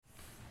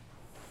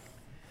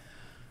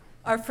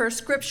Our first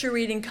scripture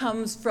reading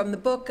comes from the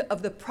book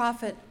of the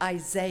prophet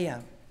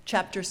Isaiah,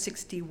 chapter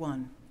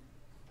 61.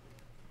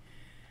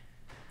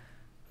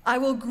 I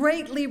will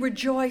greatly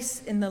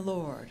rejoice in the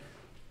Lord.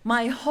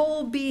 My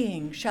whole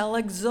being shall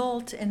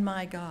exult in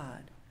my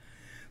God.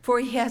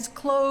 For he has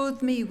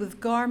clothed me with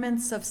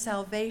garments of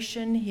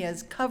salvation. He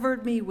has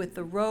covered me with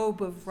the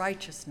robe of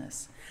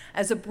righteousness,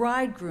 as a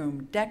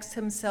bridegroom decks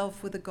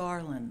himself with a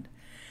garland,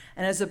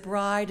 and as a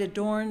bride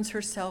adorns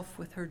herself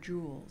with her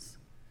jewels.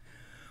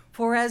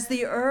 For as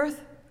the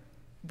earth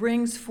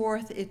brings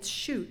forth its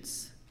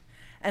shoots,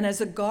 and as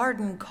a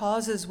garden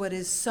causes what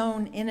is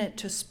sown in it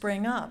to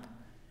spring up,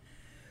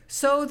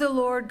 so the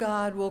Lord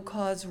God will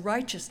cause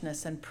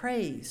righteousness and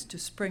praise to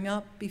spring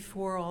up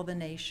before all the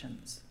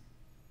nations.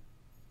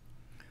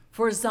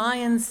 For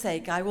Zion's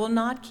sake I will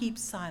not keep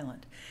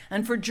silent,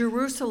 and for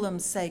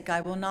Jerusalem's sake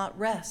I will not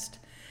rest,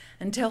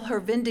 until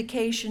her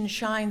vindication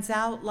shines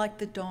out like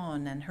the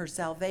dawn, and her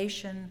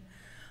salvation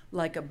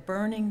like a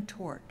burning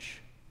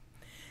torch.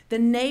 The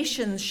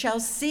nations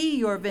shall see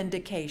your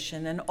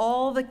vindication, and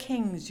all the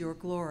kings your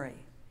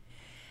glory.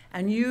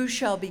 And you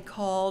shall be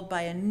called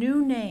by a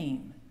new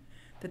name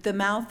that the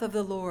mouth of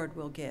the Lord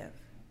will give.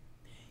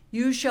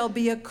 You shall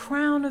be a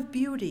crown of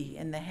beauty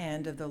in the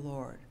hand of the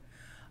Lord,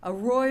 a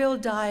royal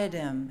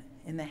diadem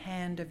in the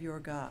hand of your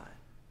God.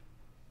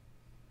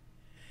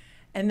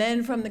 And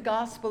then from the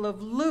Gospel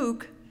of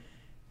Luke,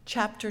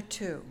 chapter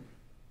 2.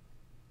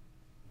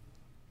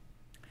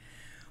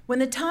 When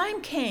the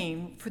time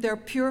came for their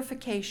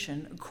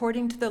purification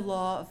according to the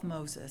law of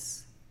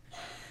Moses,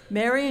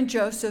 Mary and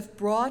Joseph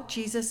brought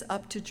Jesus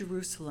up to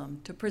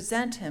Jerusalem to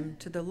present him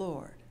to the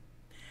Lord.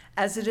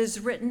 As it is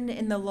written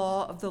in the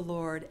law of the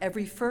Lord,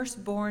 every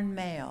firstborn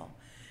male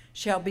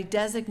shall be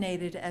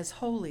designated as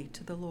holy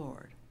to the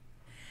Lord.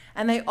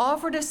 And they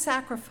offered a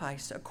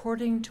sacrifice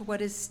according to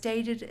what is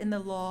stated in the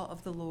law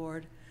of the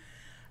Lord,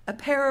 a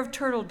pair of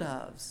turtle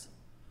doves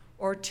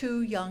or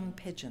 2 young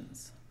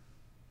pigeons.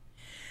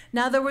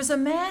 Now there was a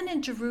man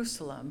in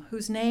Jerusalem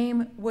whose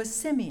name was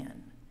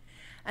Simeon,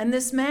 and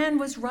this man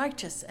was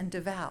righteous and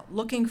devout,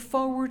 looking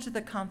forward to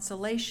the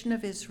consolation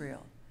of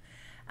Israel,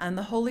 and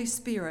the Holy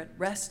Spirit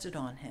rested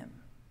on him.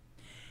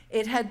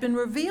 It had been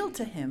revealed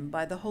to him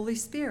by the Holy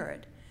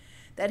Spirit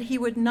that he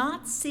would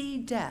not see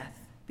death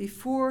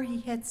before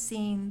he had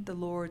seen the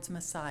Lord's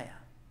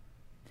Messiah.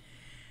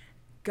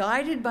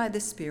 Guided by the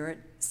Spirit,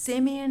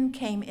 Simeon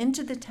came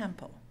into the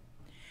temple.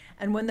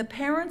 And when the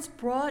parents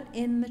brought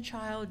in the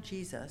child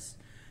Jesus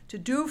to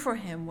do for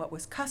him what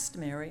was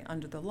customary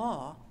under the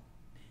law,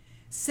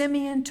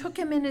 Simeon took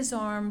him in his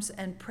arms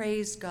and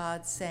praised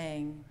God,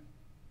 saying,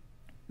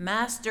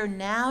 Master,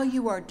 now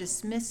you are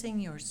dismissing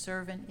your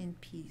servant in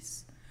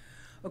peace,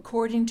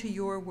 according to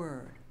your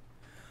word.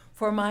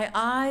 For my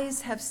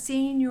eyes have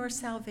seen your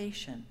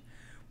salvation,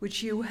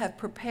 which you have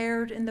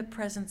prepared in the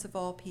presence of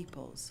all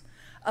peoples,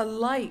 a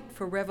light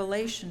for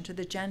revelation to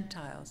the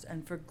Gentiles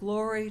and for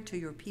glory to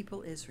your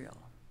people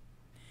Israel.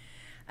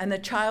 And the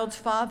child's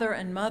father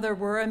and mother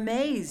were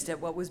amazed at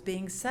what was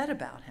being said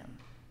about him.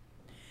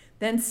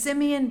 Then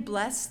Simeon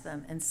blessed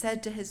them and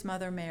said to his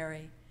mother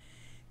Mary,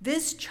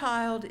 This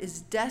child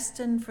is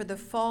destined for the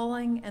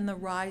falling and the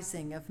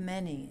rising of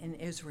many in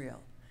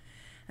Israel,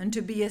 and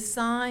to be a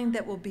sign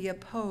that will be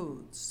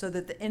opposed, so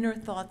that the inner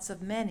thoughts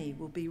of many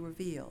will be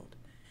revealed.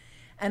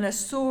 And a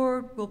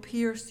sword will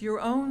pierce your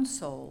own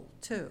soul,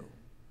 too.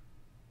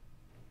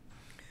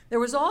 There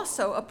was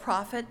also a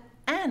prophet,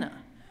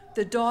 Anna,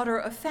 the daughter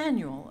of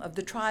Phanuel of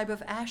the tribe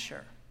of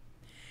Asher.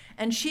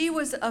 And she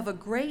was of a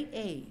great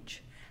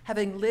age,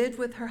 having lived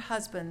with her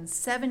husband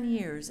 7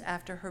 years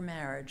after her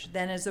marriage,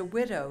 then as a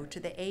widow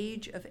to the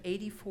age of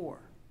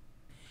 84.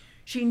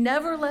 She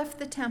never left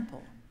the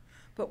temple,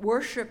 but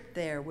worshiped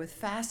there with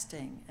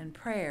fasting and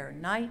prayer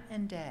night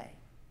and day.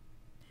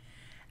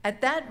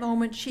 At that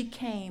moment she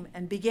came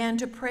and began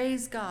to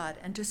praise God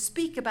and to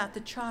speak about the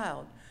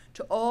child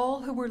to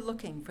all who were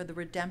looking for the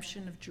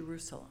redemption of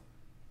Jerusalem.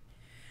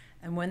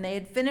 And when they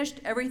had finished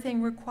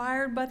everything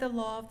required by the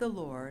law of the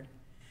Lord,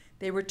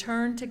 they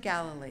returned to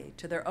Galilee,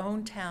 to their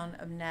own town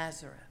of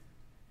Nazareth.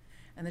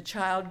 And the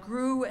child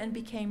grew and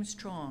became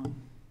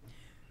strong,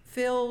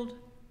 filled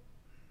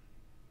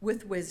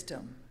with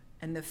wisdom,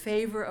 and the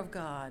favor of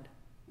God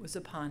was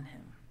upon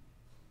him.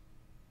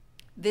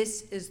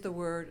 This is the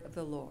word of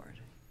the Lord.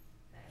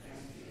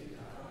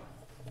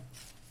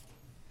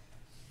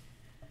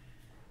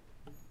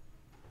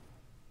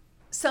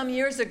 Some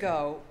years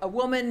ago, a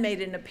woman made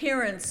an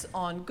appearance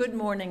on Good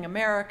Morning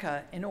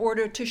America in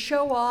order to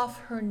show off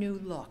her new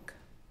look.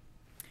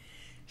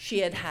 She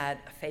had had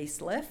a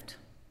facelift,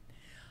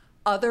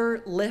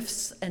 other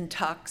lifts and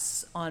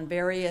tucks on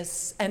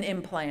various and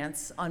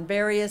implants on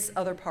various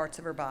other parts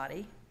of her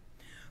body,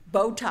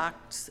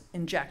 Botox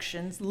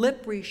injections,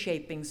 lip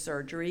reshaping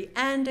surgery,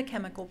 and a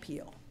chemical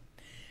peel.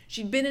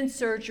 She'd been in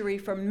surgery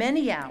for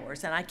many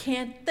hours, and I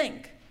can't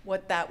think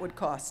what that would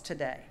cost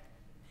today.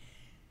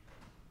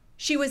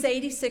 She was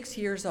 86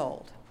 years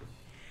old,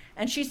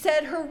 and she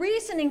said her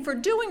reasoning for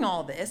doing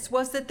all this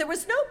was that there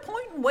was no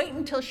point in waiting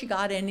until she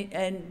got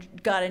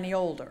any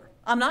older.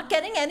 I'm not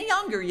getting any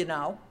younger, you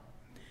know.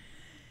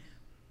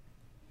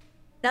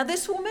 Now,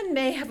 this woman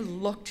may have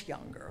looked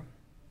younger,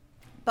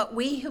 but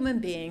we human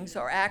beings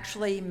are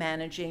actually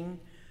managing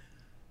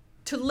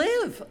to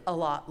live a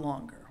lot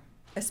longer,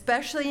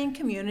 especially in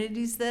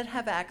communities that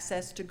have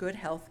access to good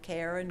health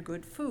care and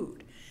good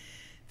food.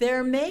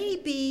 There may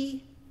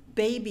be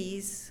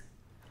babies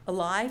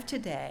alive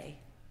today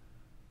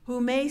who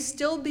may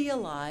still be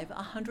alive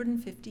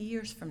 150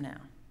 years from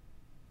now.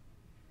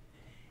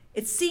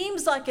 It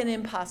seems like an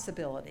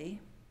impossibility,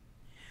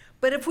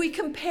 but if we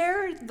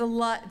compare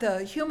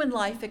the human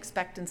life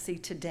expectancy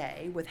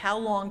today with how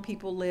long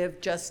people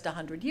lived just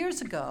 100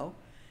 years ago,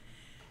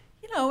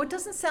 it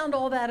doesn't sound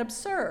all that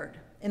absurd.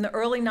 In the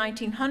early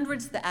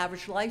 1900s, the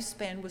average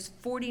lifespan was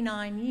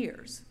 49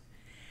 years.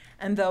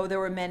 And though there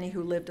were many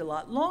who lived a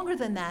lot longer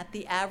than that,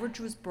 the average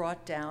was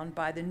brought down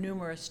by the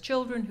numerous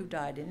children who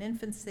died in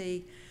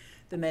infancy,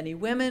 the many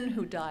women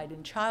who died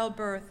in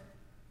childbirth,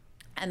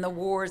 and the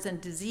wars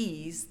and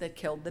disease that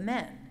killed the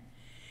men.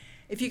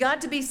 If you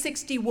got to be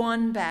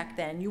 61 back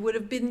then, you would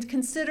have been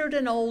considered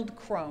an old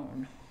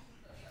crone,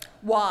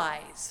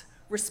 wise,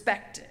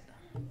 respected.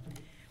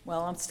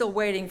 Well, I'm still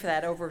waiting for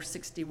that over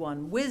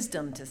 61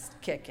 wisdom to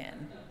kick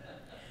in.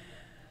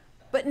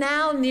 But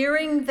now,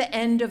 nearing the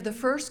end of the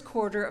first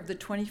quarter of the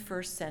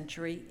 21st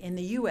century, in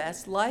the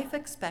US, life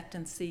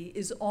expectancy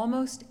is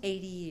almost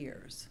 80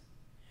 years.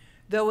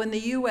 Though in the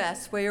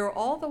US, we are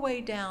all the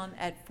way down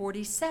at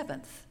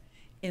 47th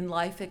in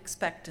life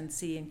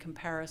expectancy in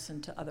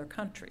comparison to other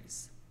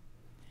countries.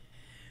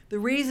 The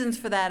reasons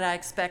for that, I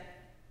expect,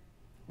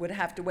 would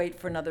have to wait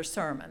for another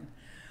sermon.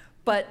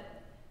 But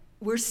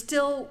we're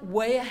still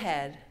way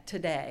ahead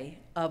today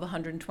of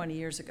 120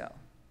 years ago.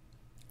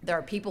 There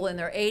are people in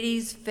their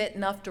 80s fit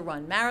enough to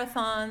run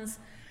marathons.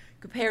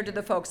 Compared to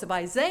the folks of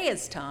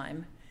Isaiah's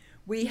time,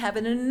 we have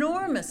an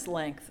enormous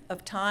length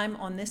of time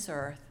on this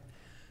earth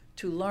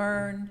to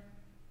learn,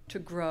 to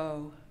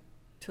grow,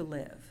 to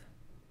live.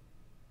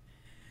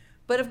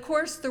 But of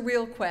course, the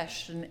real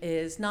question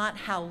is not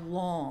how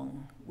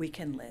long we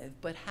can live,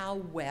 but how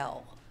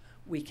well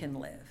we can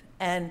live.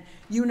 And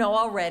you know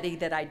already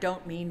that I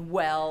don't mean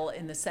well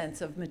in the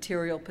sense of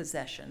material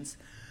possessions,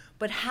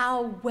 but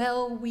how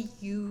well we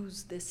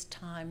use this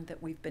time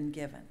that we've been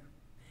given.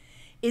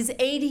 Is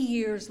 80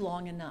 years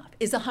long enough?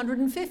 Is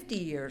 150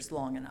 years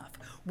long enough?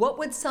 What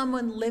would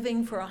someone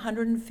living for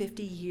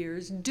 150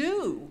 years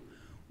do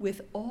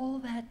with all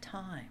that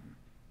time?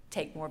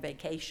 Take more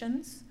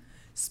vacations?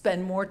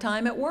 Spend more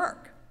time at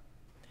work?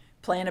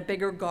 Plant a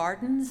bigger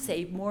garden?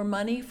 Save more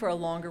money for a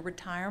longer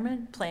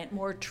retirement? Plant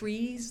more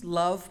trees?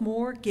 Love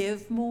more?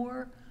 Give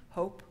more?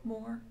 Hope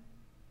more?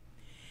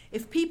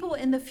 If people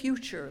in the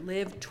future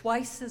live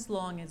twice as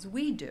long as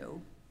we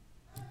do,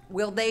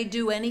 will they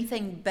do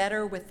anything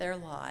better with their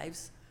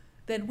lives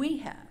than we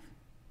have?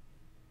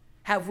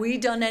 Have we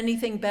done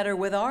anything better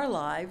with our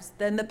lives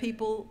than the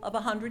people of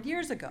 100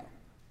 years ago?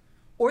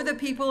 Or the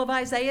people of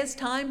Isaiah's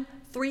time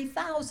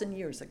 3,000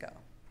 years ago?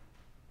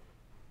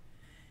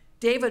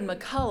 David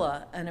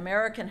McCullough, an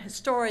American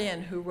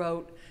historian who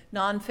wrote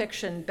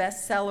nonfiction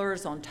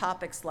bestsellers on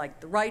topics like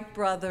the Wright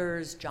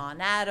brothers,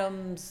 John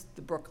Adams,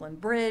 the Brooklyn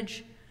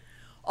Bridge.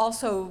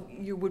 Also,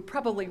 you would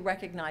probably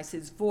recognize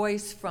his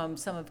voice from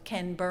some of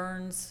Ken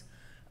Burns'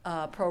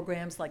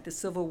 programs like the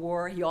Civil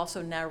War. He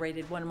also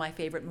narrated one of my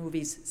favorite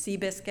movies,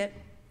 Seabiscuit.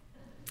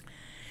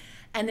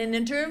 And in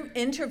an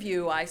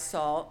interview I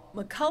saw,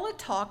 McCullough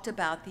talked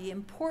about the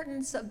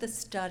importance of the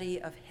study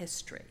of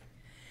history,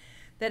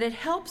 that it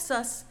helps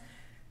us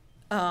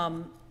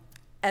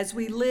as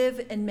we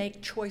live and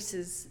make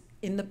choices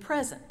in the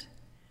present,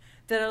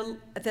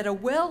 that a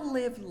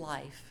well-lived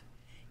life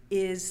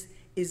is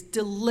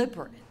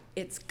deliberate,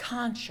 it's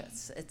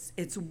conscious,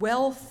 it's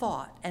well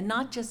thought, and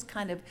not just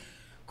kind of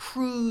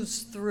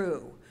cruise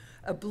through,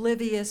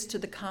 oblivious to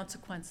the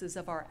consequences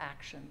of our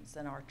actions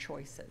and our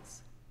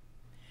choices.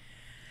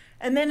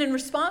 And then in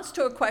response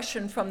to a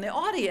question from the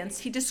audience,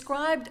 he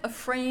described a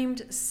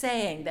framed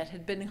saying that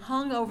had been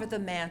hung over the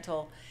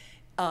mantle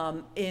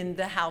in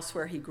the house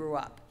where he grew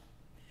up.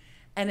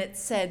 And it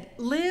said,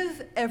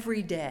 "Live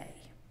every day."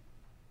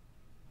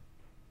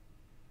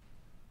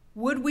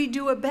 Would we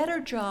do a better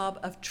job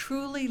of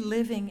truly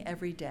living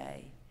every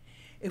day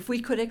if we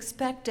could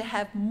expect to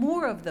have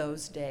more of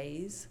those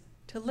days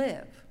to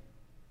live?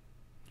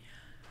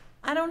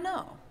 I don't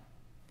know.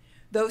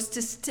 Though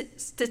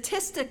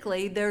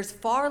statistically, there's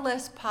far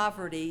less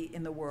poverty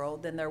in the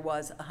world than there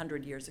was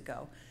 100 years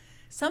ago.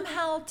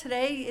 Somehow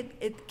today,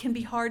 it can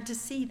be hard to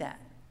see that.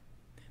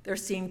 There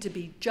seem to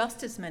be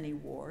just as many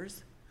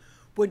wars.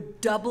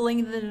 Would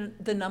doubling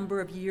the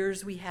number of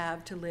years we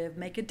have to live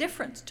make a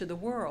difference to the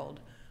world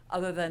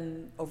other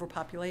than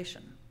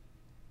overpopulation?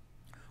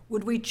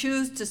 Would we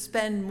choose to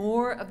spend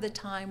more of the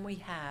time we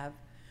have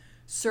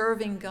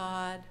serving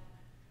God,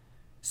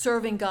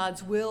 serving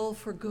God's will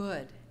for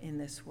good in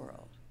this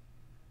world?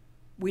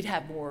 We'd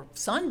have more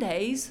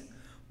Sundays,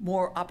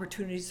 more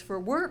opportunities for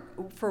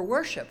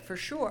worship, for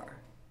sure.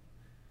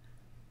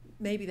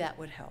 Maybe that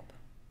would help.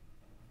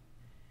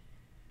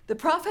 The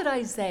prophet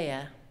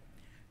Isaiah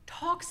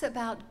talks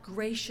about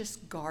gracious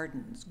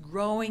gardens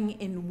growing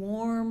in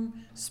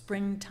warm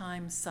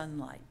springtime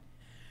sunlight,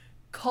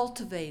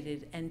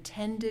 cultivated and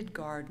tended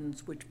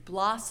gardens which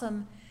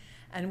blossom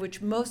and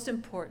which, most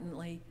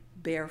importantly,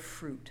 bear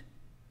fruit.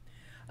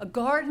 A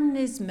garden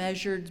is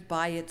measured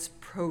by its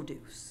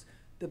produce,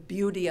 the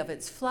beauty of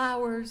its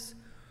flowers,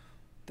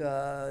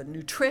 the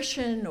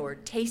nutrition or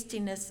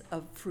tastiness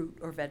of fruit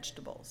or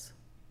vegetables.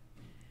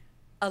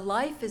 A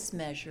life is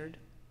measured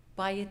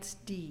by its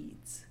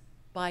deeds,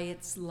 by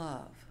its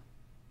love.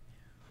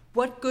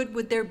 What good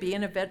would there be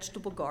in a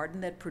vegetable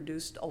garden that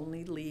produced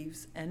only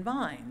leaves and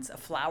vines, a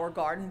flower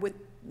garden with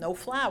no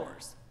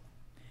flowers,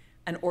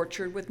 an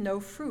orchard with no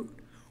fruit?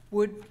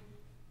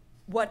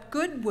 What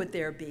good would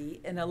there be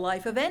in a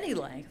life of any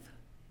length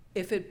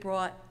if it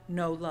brought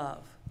no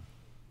love,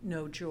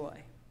 no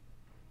joy?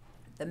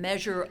 The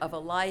measure of a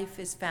life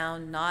is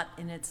found not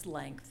in its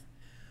length,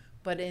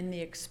 but in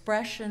the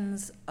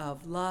expressions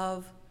of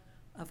love,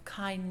 of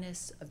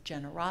kindness, of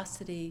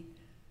generosity,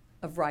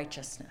 of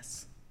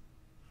righteousness,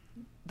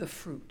 the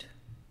fruit.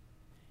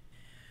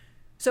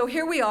 So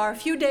here we are, a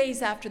few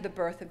days after the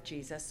birth of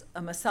Jesus,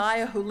 a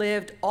Messiah who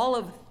lived all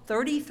of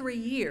 33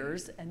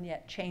 years and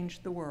yet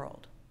changed the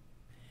world.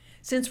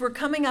 Since we're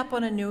coming up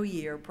on a new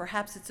year,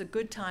 perhaps it's a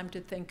good time to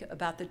think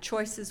about the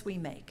choices we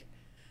make,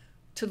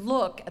 to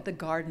look at the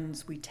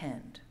gardens we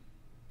tend.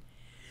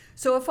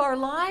 So if our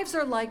lives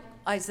are like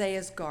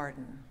Isaiah's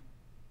garden,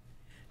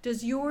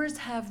 does yours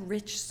have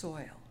rich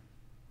soil?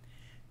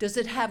 Does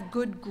it have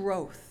good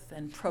growth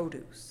and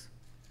produce?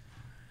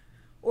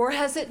 Or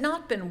has it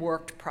not been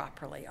worked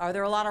properly? Are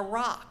there a lot of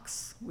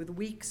rocks with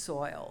weak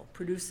soil,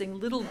 producing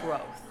little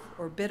growth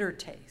or bitter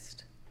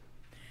taste?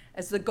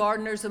 As the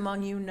gardeners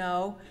among you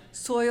know,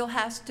 soil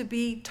has to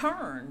be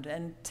turned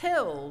and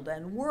tilled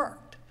and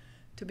worked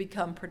to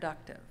become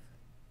productive.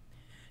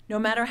 No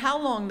matter how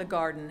long the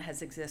garden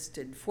has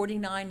existed,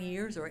 49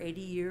 years or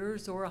 80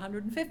 years or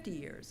 150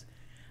 years,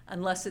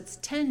 unless it's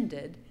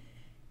tended,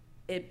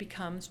 it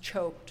becomes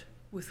choked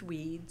with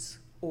weeds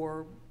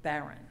or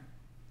barren.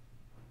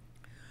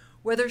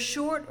 Whether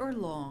short or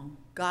long,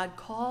 God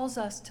calls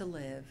us to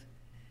live,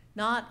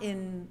 not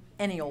in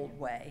any old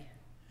way,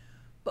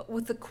 but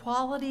with the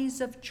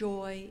qualities of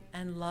joy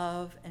and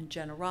love and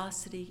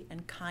generosity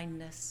and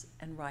kindness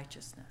and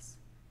righteousness.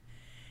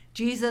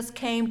 Jesus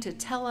came to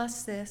tell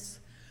us this,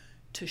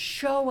 to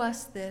show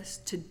us this,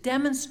 to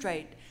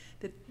demonstrate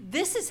that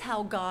this is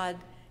how God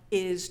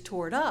is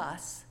toward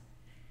us,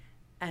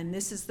 and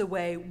this is the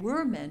way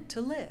we're meant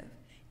to live,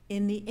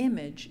 in the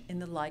image, in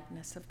the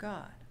likeness of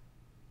God.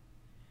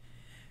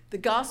 The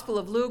Gospel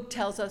of Luke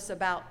tells us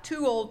about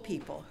two old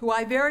people who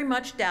I very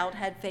much doubt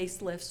had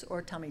facelifts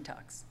or tummy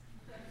tucks.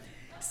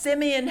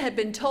 Simeon had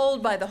been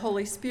told by the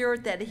Holy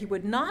Spirit that he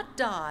would not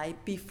die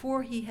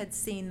before he had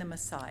seen the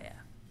Messiah.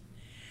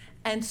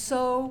 And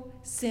so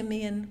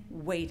Simeon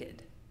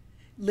waited,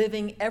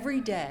 living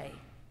every day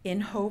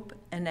in hope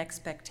and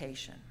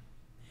expectation.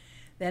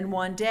 Then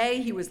one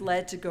day he was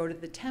led to go to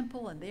the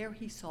temple, and there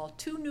he saw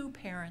two new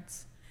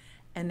parents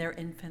and their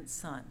infant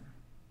son.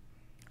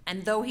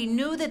 And though he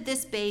knew that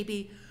this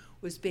baby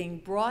was being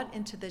brought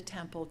into the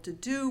temple to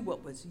do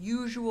what was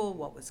usual,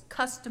 what was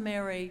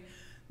customary,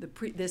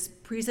 this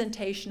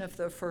presentation of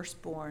the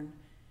firstborn,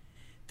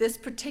 this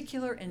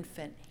particular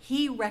infant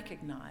he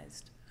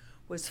recognized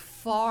was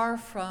far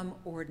from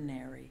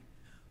ordinary,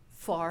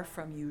 far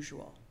from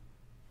usual.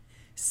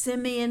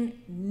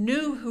 Simeon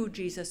knew who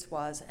Jesus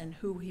was and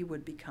who he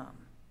would become.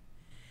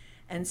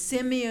 And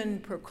Simeon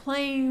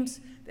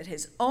proclaims that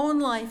his own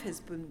life has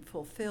been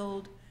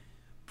fulfilled,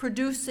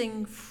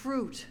 producing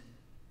fruit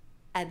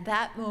at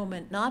that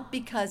moment, not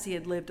because he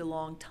had lived a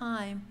long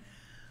time,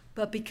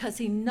 but because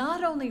he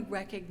not only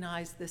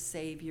recognized the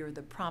Savior,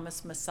 the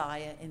promised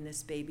Messiah in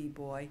this baby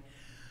boy,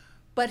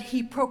 but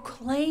he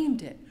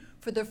proclaimed it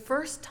for the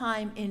first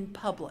time in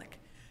public,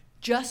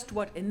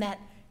 in that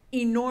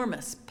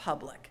enormous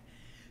public,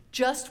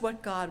 just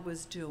what God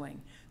was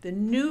doing, the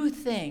new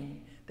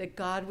thing that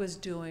God was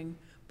doing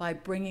by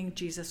bringing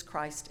Jesus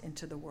Christ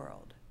into the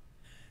world.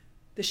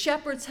 The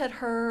shepherds had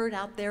heard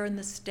out there in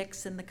the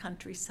sticks in the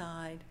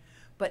countryside,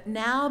 but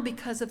now,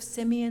 because of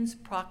Simeon's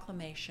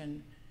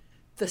proclamation,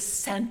 the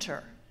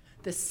center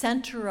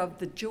of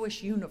the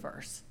Jewish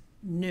universe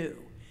knew.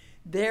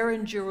 There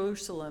in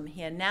Jerusalem,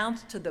 he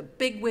announced to the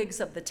bigwigs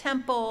of the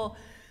temple,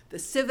 the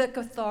civic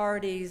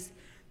authorities,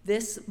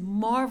 this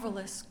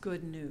marvelous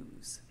good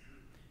news.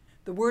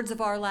 The words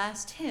of our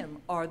last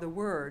hymn are the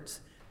words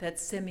that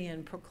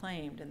Simeon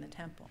proclaimed in the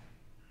temple.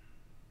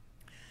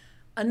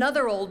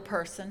 Another old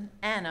person,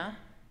 Anna,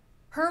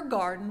 her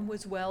garden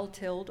was well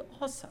tilled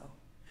also.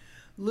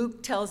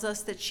 Luke tells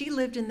us that she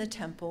lived in the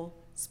temple,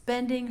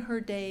 spending her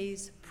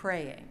days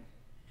praying,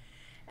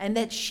 and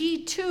that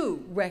she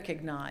too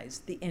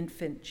recognized the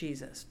infant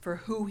Jesus for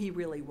who he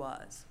really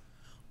was,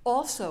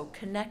 also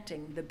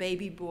connecting the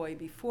baby boy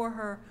before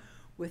her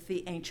with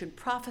the ancient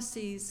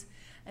prophecies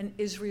and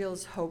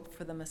Israel's hope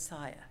for the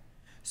Messiah,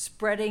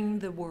 spreading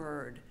the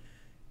word,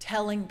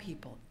 telling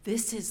people,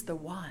 this is the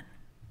one.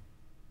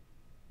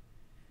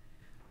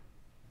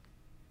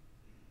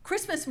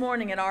 Christmas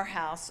morning at our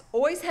house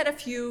always had a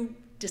few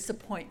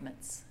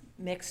disappointments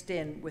mixed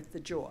in with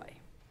the joy.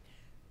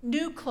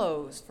 New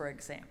clothes, for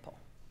example.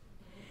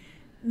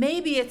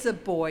 Maybe it's a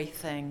boy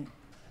thing,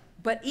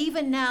 but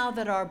even now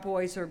that our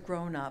boys are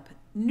grown up,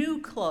 new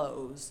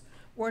clothes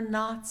were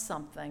not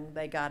something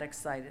they got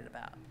excited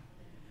about.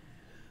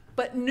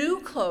 But new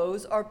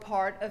clothes are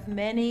part of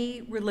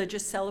many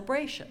religious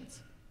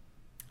celebrations.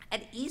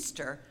 At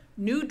Easter,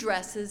 new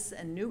dresses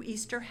and new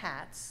Easter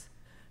hats,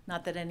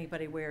 not that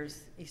anybody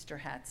wears Easter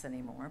hats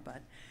anymore,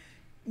 but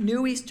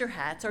new Easter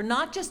hats are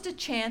not just a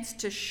chance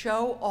to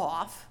show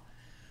off,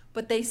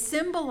 but they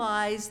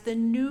symbolize the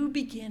new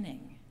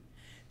beginning,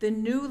 the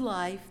new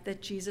life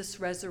that Jesus'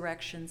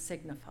 resurrection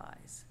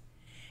signifies.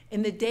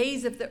 In the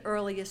days of the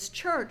earliest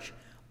church,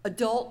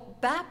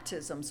 adult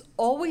baptisms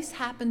always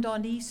happened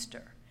on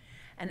Easter.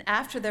 And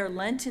after their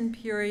Lenten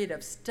period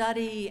of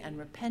study and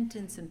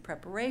repentance and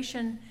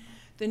preparation,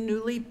 the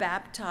newly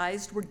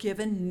baptized were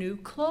given new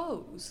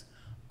clothes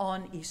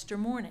on Easter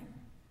morning.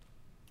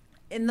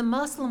 In the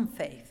Muslim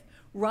faith,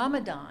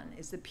 Ramadan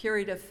is the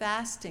period of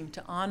fasting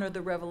to honor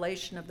the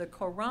revelation of the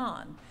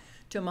Quran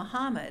to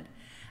Muhammad,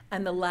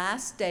 and the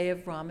last day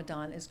of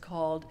Ramadan is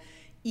called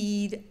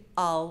Eid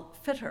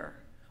al-Fitr,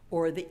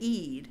 or the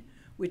Eid,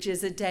 which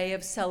is a day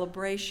of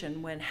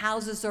celebration when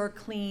houses are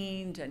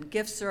cleaned and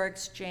gifts are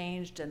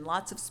exchanged and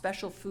lots of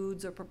special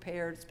foods are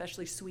prepared,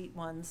 especially sweet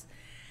ones,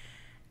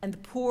 and the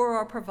poor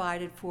are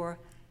provided for,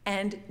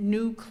 and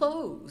new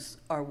clothes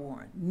are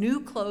worn.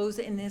 New clothes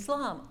in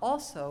Islam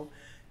also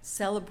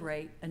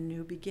celebrate a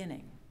new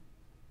beginning.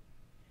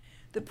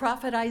 The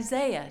prophet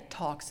Isaiah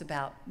talks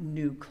about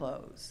new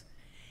clothes.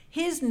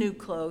 His new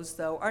clothes,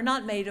 though, are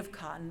not made of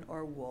cotton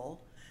or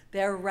wool.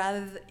 They're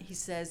rather, he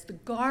says, the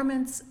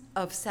garments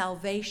of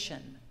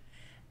salvation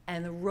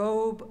and the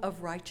robe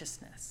of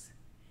righteousness.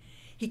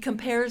 He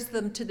compares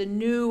them to the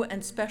new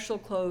and special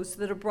clothes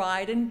that a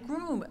bride and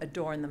groom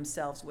adorn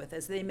themselves with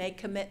as they make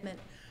commitment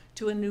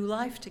to a new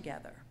life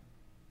together.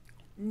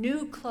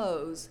 New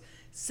clothes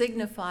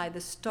signify the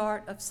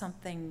start of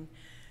something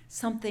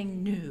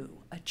new,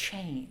 a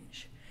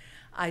change.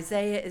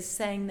 Isaiah is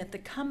saying that the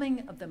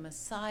coming of the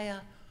Messiah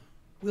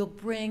will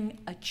bring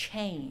a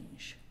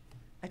change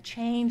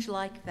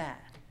like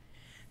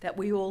that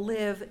we will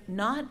live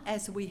not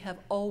as we have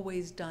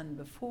always done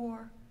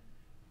before,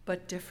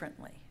 but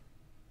differently.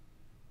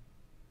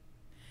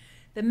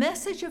 The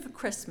message of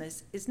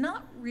Christmas is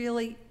not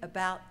really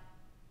about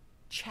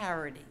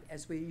charity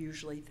as we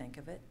usually think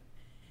of it.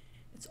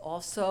 It's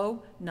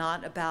also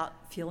not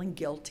about feeling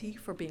guilty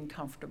for being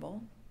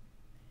comfortable.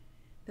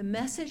 The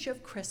message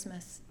of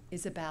Christmas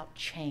is about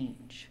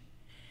change,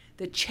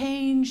 the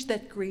change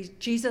that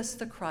Jesus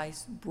the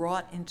Christ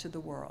brought into the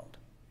world.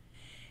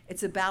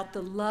 It's about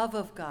the love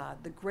of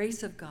God, the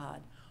grace of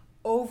God,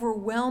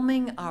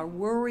 overwhelming our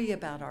worry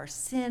about our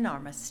sin, our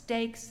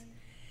mistakes,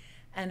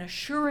 and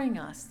assuring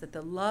us that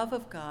the love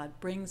of God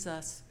brings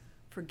us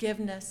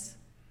forgiveness,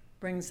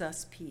 brings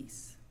us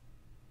peace.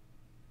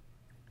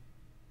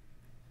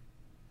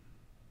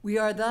 We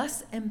are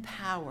thus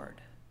empowered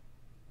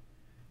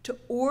to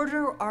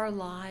order our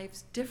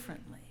lives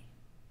differently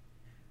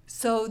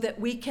so that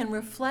we can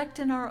reflect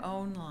in our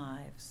own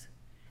lives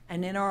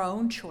and in our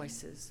own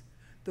choices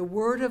the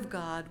Word of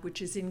God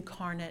which is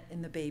incarnate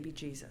in the baby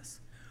Jesus,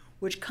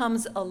 which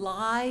comes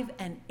alive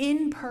and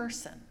in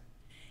person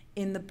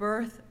in the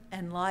birth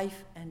and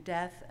life and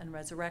death and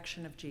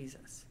resurrection of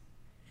Jesus.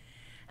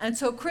 And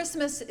so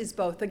Christmas is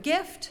both a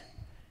gift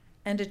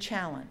and a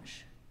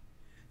challenge.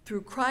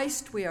 Through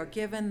Christ, we are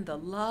given the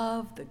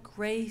love, the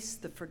grace,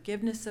 the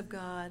forgiveness of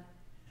God,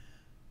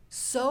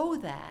 so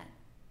that,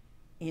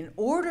 in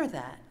order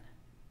that,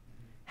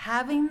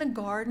 having the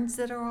gardens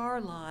that are our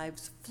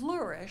lives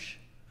flourish,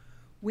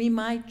 we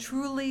might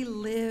truly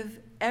live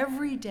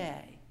every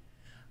day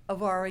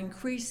of our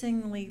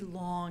increasingly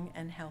long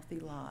and healthy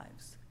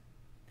lives.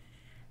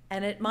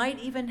 And it might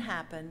even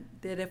happen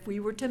that if we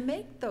were to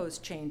make those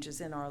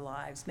changes in our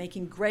lives,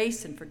 making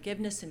grace and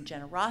forgiveness and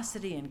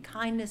generosity and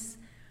kindness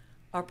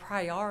our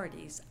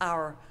priorities,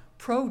 our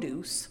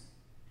produce,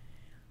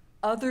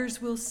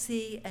 others will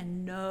see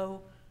and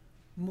know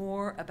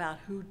more about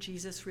who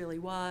Jesus really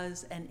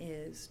was and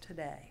is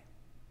today.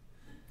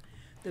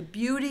 The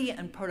beauty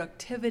and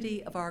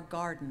productivity of our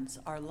gardens,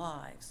 our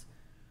lives,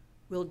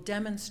 will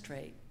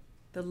demonstrate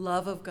the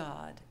love of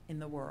God in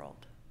the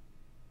world.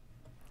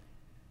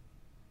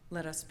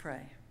 Let us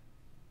pray.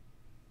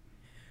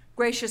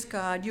 Gracious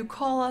God, you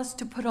call us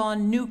to put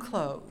on new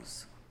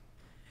clothes,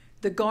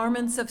 the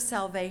garments of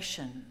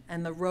salvation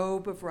and the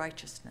robe of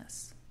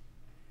righteousness.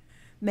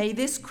 May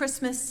this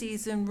Christmas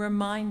season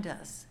remind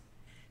us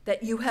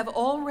that you have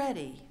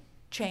already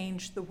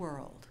changed the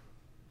world.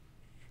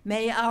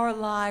 May our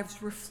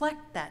lives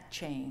reflect that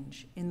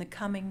change in the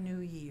coming new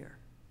year.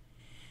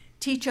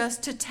 Teach us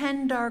to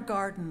tend our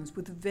gardens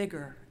with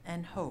vigor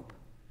and hope,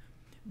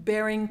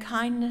 bearing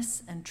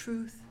kindness and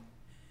truth,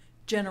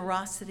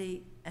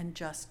 generosity and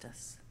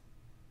justice.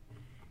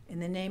 In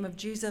the name of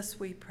Jesus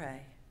we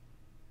pray.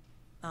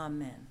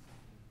 Amen.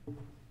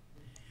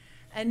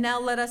 And now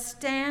let us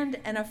stand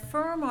and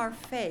affirm our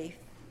faith.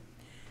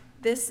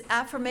 This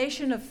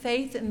affirmation of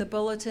faith in the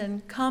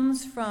bulletin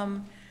comes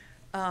from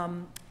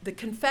the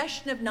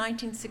Confession of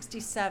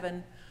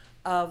 1967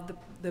 of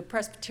the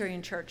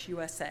Presbyterian Church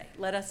USA.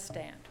 Let us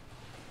stand.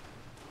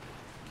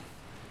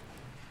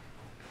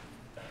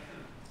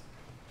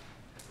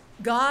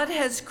 God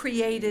has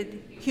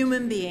created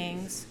human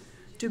beings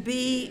to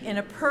be in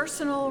a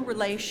personal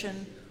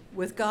relation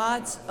with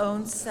God's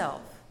own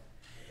self,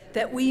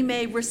 that we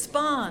may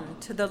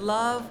respond to the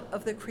love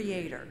of the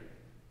Creator.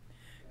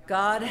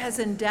 God has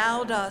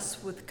endowed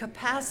us with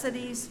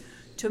capacities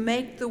to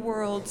make the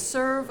world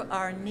serve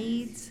our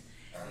needs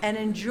and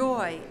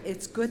enjoy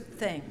its good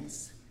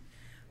things.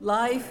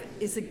 Life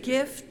is a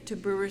gift to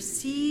be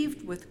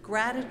received with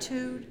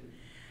gratitude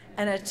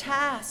and a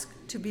task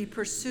to be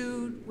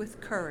pursued with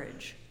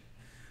courage.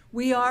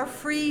 We are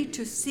free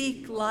to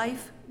seek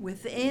life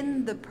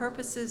within the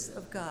purposes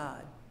of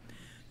God,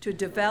 to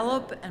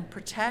develop and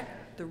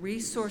protect the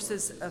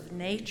resources of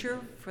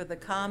nature for the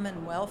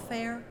common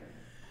welfare,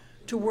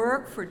 to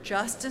work for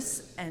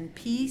justice and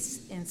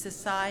peace in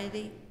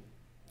society,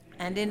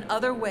 and in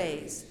other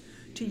ways,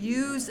 to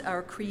use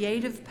our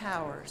creative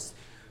powers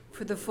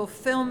for the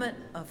fulfillment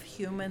of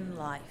human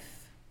life.